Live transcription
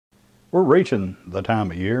We're reaching the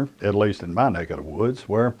time of year, at least in my neck of the woods,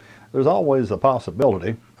 where there's always the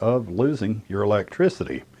possibility of losing your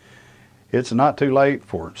electricity. It's not too late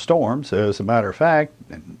for storms. As a matter of fact,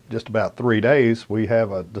 in just about 3 days, we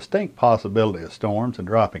have a distinct possibility of storms and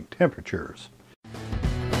dropping temperatures.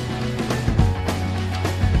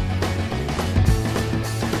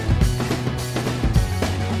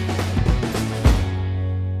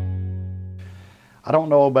 I don't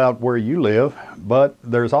know about where you live, but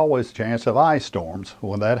there's always a chance of ice storms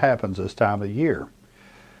when that happens this time of year.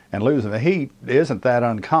 And losing the heat isn't that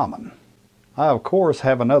uncommon. I, of course,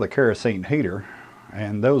 have another kerosene heater,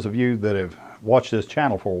 and those of you that have watched this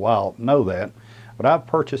channel for a while know that, but I've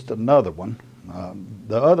purchased another one.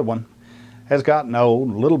 The other one has gotten old,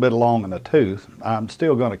 a little bit long in the tooth. I'm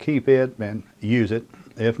still going to keep it and use it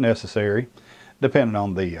if necessary, depending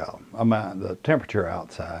on the temperature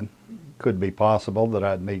outside. Could be possible that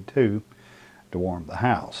I'd need two to warm the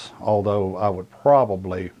house, although I would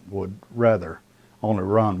rather only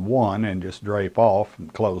run one and just drape off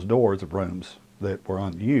and close doors of rooms that were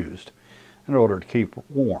unused in order to keep it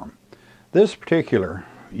warm. This particular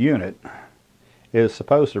unit is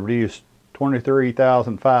supposed to produce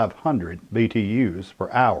 23,500 BTUs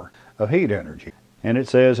per hour of heat energy, and it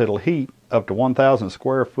says it'll heat up to 1,000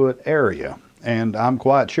 square foot area, and I'm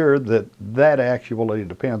quite sure that that actually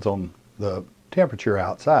depends on the temperature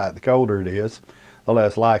outside. The colder it is, the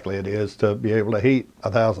less likely it is to be able to heat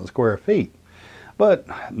 1,000 square feet. But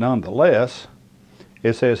nonetheless,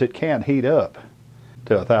 it says it can heat up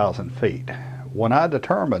to 1,000 feet. When I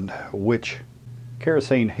determined which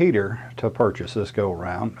kerosene heater to purchase this go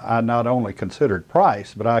around, I not only considered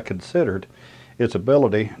price, but I considered its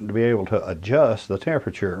ability to be able to adjust the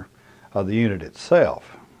temperature of the unit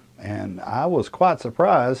itself. And I was quite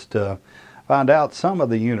surprised to find out some of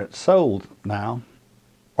the units sold now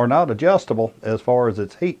are not adjustable as far as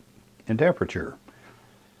its heat and temperature.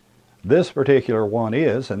 This particular one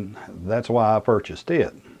is, and that's why I purchased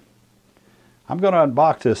it. I'm going to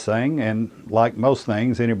unbox this thing, and like most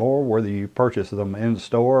things anymore, whether you purchase them in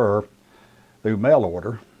store or through mail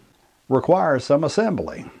order, requires some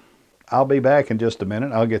assembly. I'll be back in just a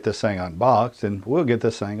minute. I'll get this thing unboxed and we'll get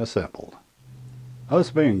this thing assembled. Us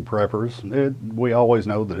being preppers, we always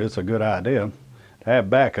know that it's a good idea to have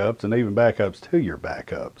backups, and even backups to your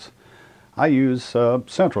backups. I use a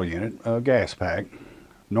central unit, a gas pack,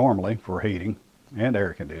 normally for heating and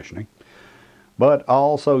air conditioning, but I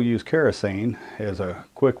also use kerosene as a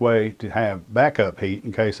quick way to have backup heat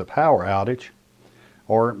in case of power outage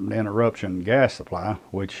or an interruption in gas supply,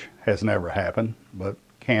 which has never happened, but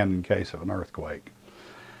can in case of an earthquake.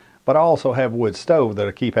 But I also have a wood stove that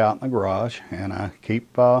I keep out in the garage, and I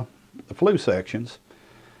keep the flue sections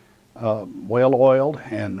well oiled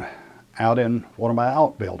and out in one of my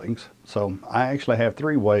outbuildings. So I actually have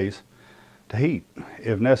 3 ways to heat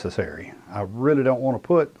if necessary. I really don't want to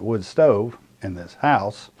put the wood stove in this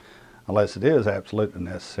house unless it is absolutely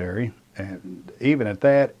necessary, and even at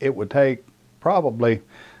that, it would take probably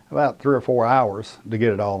about 3 or 4 hours to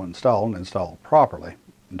get it all installed and installed properly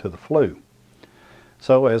into the flue.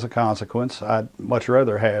 So as a consequence, I'd much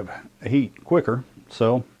rather have heat quicker,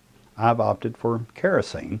 so I've opted for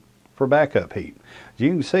kerosene for backup heat. As you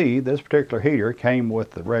can see, this particular heater came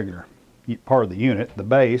with the regular part of the unit, the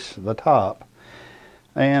base, the top,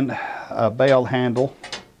 and a bell handle,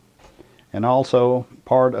 and also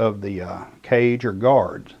part of the cage or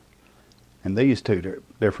guard in these 2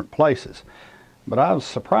 different places. But I was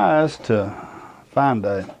surprised to find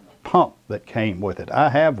a pump that came with it. I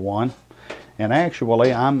have one. And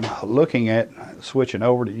actually, I'm looking at switching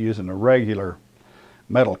over to using a regular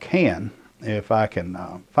metal can if I can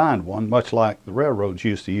find one, much like the railroads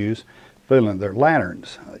used to use filling their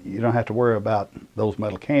lanterns. You don't have to worry about those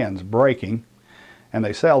metal cans breaking, and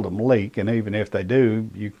they seldom leak, and even if they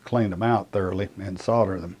do, you can clean them out thoroughly and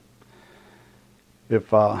solder them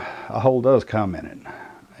if a hole does come in it.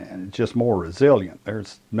 And it's just more resilient.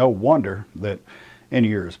 There's no wonder that in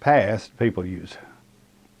years past, people used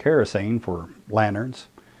kerosene for lanterns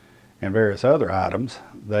and various other items.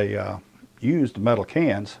 They used metal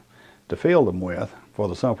cans to fill them with for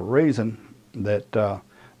the simple reason that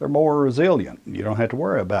they're more resilient. You don't have to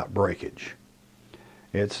worry about breakage.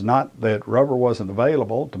 It's not that rubber wasn't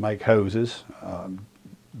available to make hoses.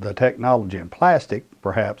 The technology in plastic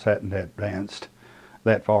perhaps hadn't advanced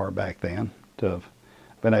that far back then to have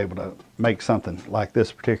been able to make something like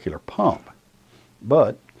this particular pump.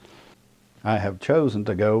 But I have chosen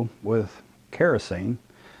to go with kerosene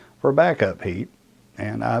for backup heat,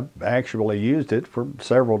 and I've actually used it for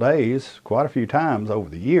several days, quite a few times over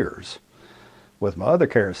the years, with my other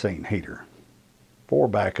kerosene heater for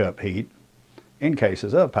backup heat in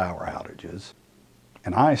cases of power outages.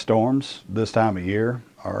 And ice storms this time of year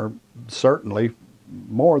are certainly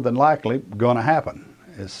more than likely going to happen.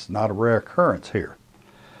 It's not a rare occurrence here.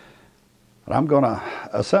 But I'm going to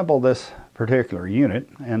assemble this particular unit,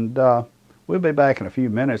 and we'll be back in a few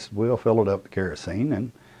minutes. We'll fill it up with kerosene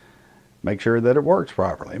and make sure that it works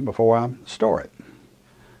properly before I store it.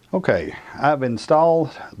 Okay, I've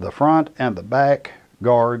installed the front and the back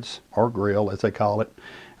guards, or grill as they call it,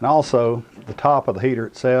 and also the top of the heater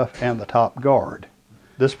itself and the top guard.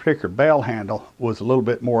 This particular bell handle was a little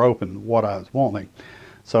bit more open than what I was wanting,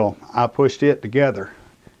 so I pushed it together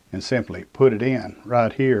and simply put it in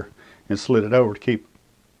right here and slid it over to keep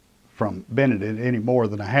from bending it any more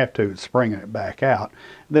than I have to, springing it back out.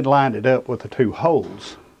 Then lined it up with the two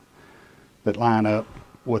holes that line up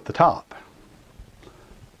with the top.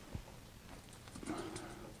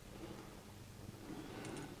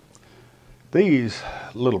 These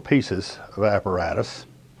little pieces of apparatus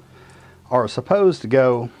are supposed to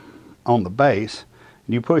go on the base.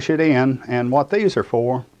 You push it in, and what these are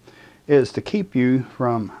for is to keep you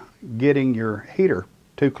from getting your heater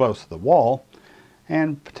too close to the wall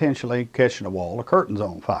and potentially catching a wall of curtains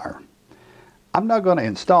on fire. I'm not going to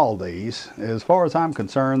install these. As far as I'm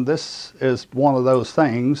concerned, this is one of those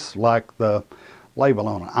things like the label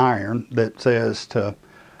on an iron that says to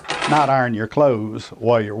not iron your clothes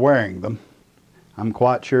while you're wearing them. I'm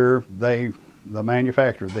quite sure the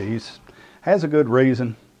manufacturer of these has a good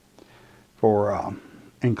reason for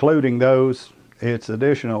including those. It's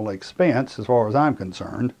additional expense as far as I'm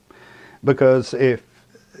concerned, because if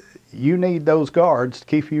you need those guards to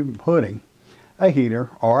keep you from putting a heater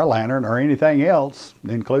or a lantern or anything else,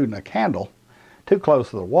 including a candle, too close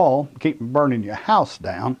to the wall, keep from burning your house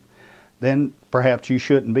down, then perhaps you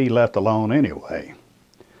shouldn't be left alone anyway.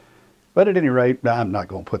 But at any rate, I'm not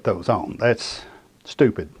going to put those on. That's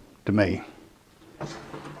stupid to me.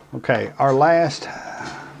 Okay, our last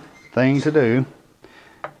thing to do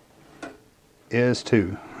is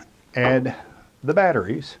to add the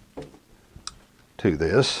batteries to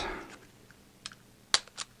this,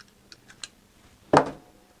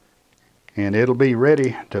 and it'll be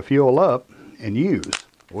ready to fuel up and use,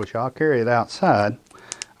 which I'll carry it outside,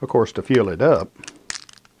 of course, to fuel it up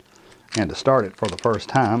and to start it for the first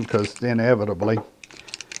time, because inevitably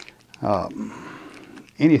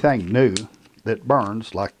anything new that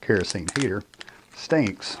burns, like a kerosene heater,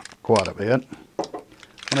 stinks quite a bit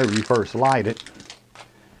whenever you first light it.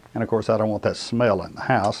 And of course, I don't want that smell in the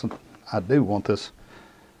house. I do want this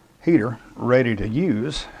heater ready to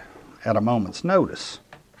use at a moment's notice.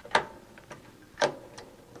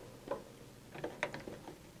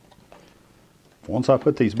 Once I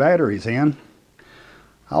put these batteries in,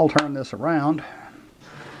 I'll turn this around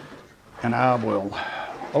and I will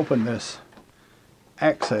open this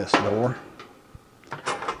access door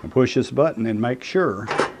and push this button and make sure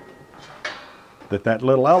that that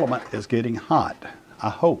little element is getting hot. I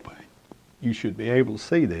hope you should be able to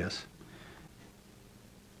see this.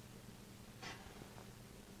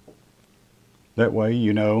 That way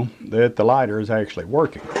you know that the lighter is actually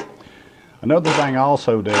working. Another thing I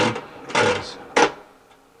also do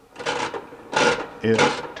is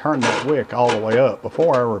turn that wick all the way up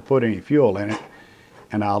before I ever put any fuel in it,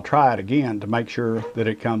 and I'll try it again to make sure that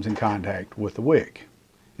it comes in contact with the wick.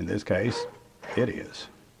 In this case, it is.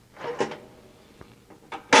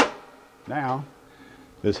 Now,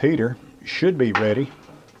 this heater should be ready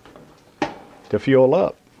to fuel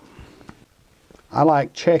up. I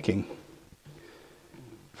like checking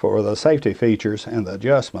for the safety features and the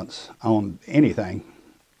adjustments on anything,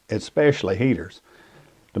 especially heaters,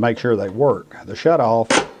 to make sure they work. The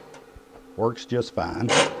shutoff works just fine.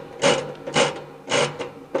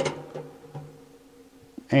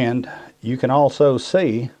 And you can also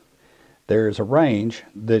see there's a range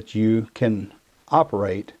that you can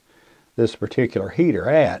operate this particular heater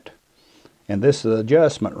at. And this is the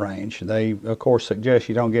adjustment range. They, of course, suggest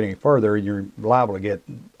you don't get any further. You're liable to get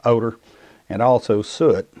odor and also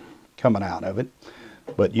soot coming out of it.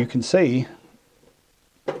 But you can see,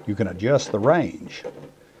 you can adjust the range.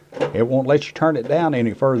 It won't let you turn it down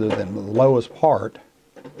any further than the lowest part.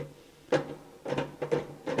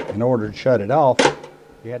 In order to shut it off,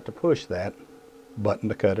 you have to push that button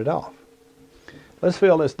to cut it off. Let's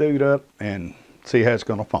fill this dude up and see how it's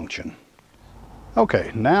going to function.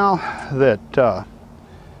 Okay, now that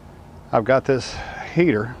I've got this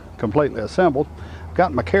heater completely assembled, I've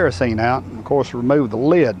got my kerosene out and of course removed the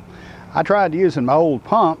lid. I tried using my old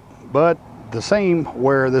pump, but the seam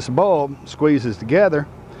where this bulb squeezes together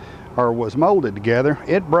or was molded together,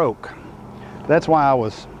 it broke. That's why I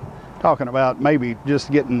was talking about maybe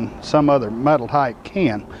just getting some other metal type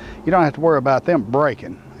can. You don't have to worry about them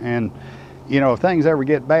breaking. And you know, if things ever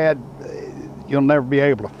get bad, you'll never be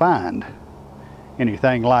able to find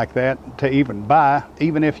anything like that to even buy,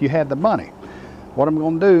 even if you had the money. What I'm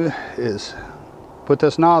going to do is put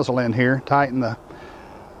this nozzle in here, tighten the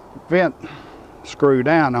vent screw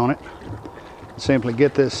down on it, simply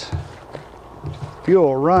get this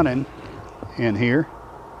fuel running in here,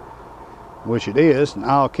 which it is, and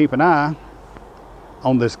I'll keep an eye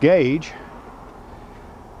on this gauge,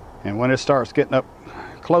 and when it starts getting up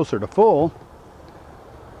closer to full,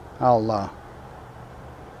 I'll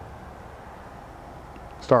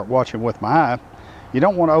start watching with my eye. You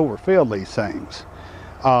don't want to overfill these things.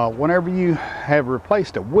 Whenever you have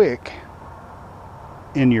replaced a wick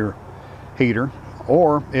in your heater,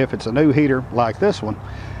 or if it's a new heater like this one,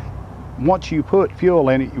 once you put fuel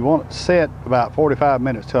in it, you want it set about 45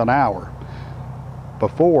 minutes to an hour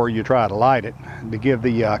before you try to light it, to give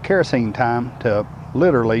the kerosene time to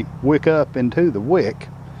literally wick up into the wick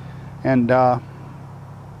and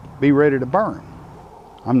be ready to burn.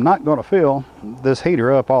 I'm not going to fill this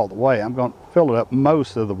heater up all the way. I'm going to fill it up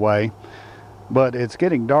most of the way, but it's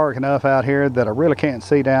getting dark enough out here that I really can't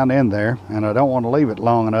see down in there, and I don't want to leave it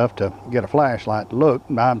long enough to get a flashlight to look.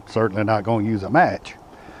 I'm certainly not going to use a match.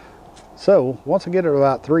 So once I get it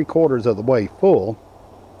about 3/4 of the way full,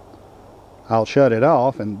 I'll shut it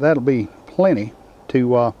off, and that'll be plenty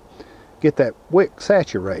to get that wick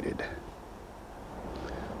saturated.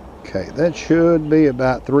 Okay, that should be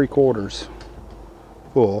about 3/4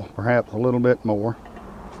 full, perhaps a little bit more.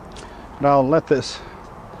 But I'll let this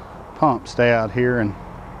pump stay out here and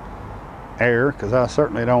air, because I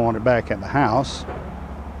certainly don't want it back in the house.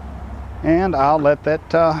 And I'll let that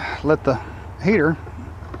let the heater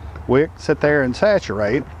wick sit there and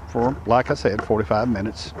saturate for, like I said, 45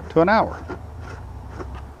 minutes to an hour.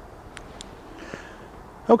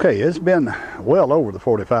 Okay, it's been well over the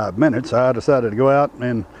 45 minutes. I decided to go out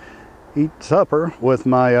and eat supper with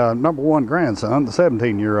my #1 grandson, the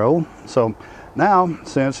 17-year-old. So now,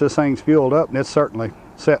 since this thing's fueled up and it's certainly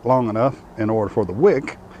set long enough in order for the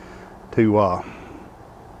wick to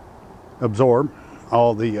absorb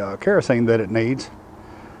all the kerosene that it needs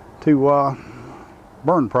to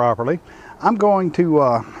burn properly, I'm going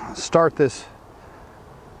to start this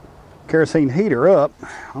kerosene heater up.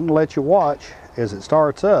 I'm going to let you watch as it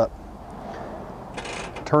starts up.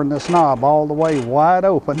 Turn this knob all the way wide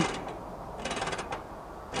open,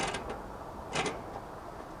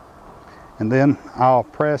 and then I'll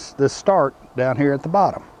press this start down here at the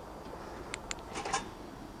bottom.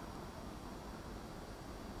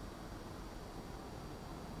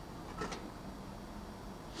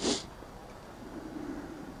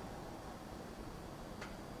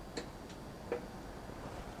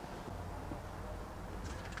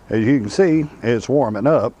 As you can see, it's warming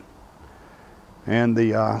up, and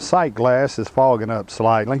the sight glass is fogging up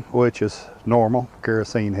slightly, which is normal for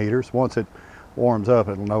kerosene heaters. Once it warms up,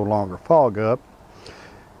 it'll no longer fog up.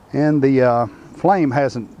 And the flame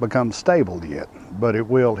hasn't become stable yet, but it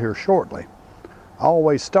will here shortly. I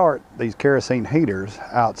always start these kerosene heaters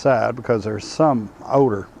outside because there's some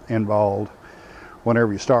odor involved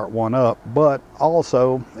whenever you start one up. But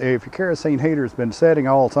also, if your kerosene heater's been setting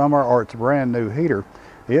all summer, or it's a brand new heater,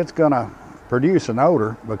 it's gonna produce an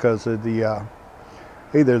odor because of the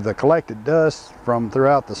either the collected dust from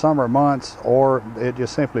throughout the summer months, or it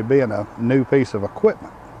just simply being a new piece of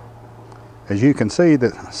equipment. As you can see,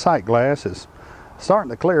 the sight glass is starting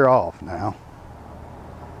to clear off now,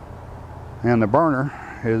 and the burner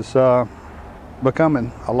is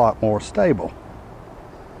becoming a lot more stable.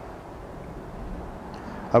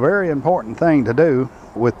 A very important thing to do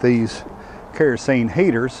with these kerosene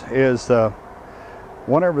heaters is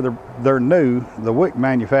whenever they're new, the wick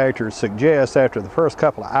manufacturers suggest after the first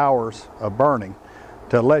couple of hours of burning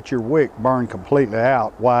to let your wick burn completely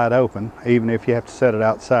out, wide open, even if you have to set it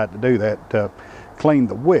outside to do that, to clean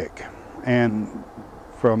the wick. And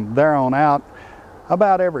from there on out,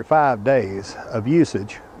 about every 5 days of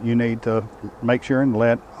usage, you need to make sure and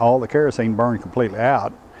let all the kerosene burn completely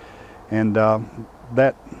out, and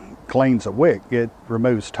that cleans the wick. It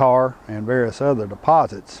removes tar and various other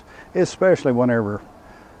deposits, especially whenever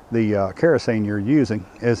the kerosene you're using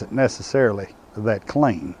isn't necessarily that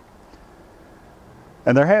clean.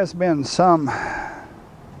 And there has been some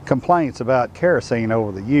complaints about kerosene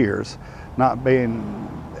over the years not being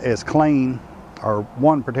as clean, or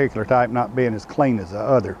one particular type not being as clean as the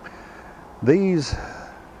other. These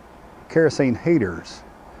kerosene heaters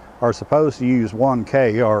are supposed to use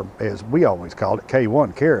 1K, or as we always call it,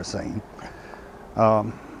 K1 kerosene.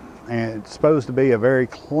 And it's supposed to be a very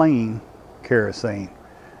clean kerosene.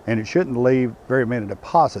 and it shouldn't leave very many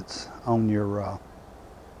deposits on your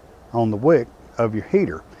on the wick of your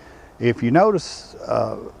heater. If you notice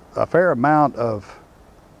a fair amount of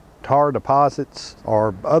tar deposits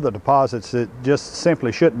or other deposits that just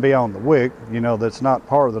simply shouldn't be on the wick, that's not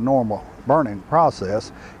part of the normal burning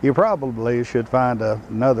process, you probably should find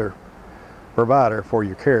another provider for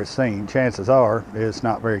your kerosene. Chances are it's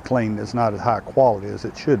not very clean, it's not as high quality as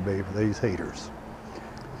it should be for these heaters.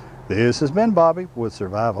 This has been Bobby with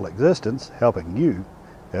Survival Existence, helping you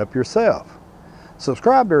help yourself.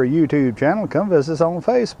 Subscribe to our YouTube channel, come visit us on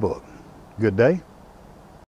Facebook. Good day.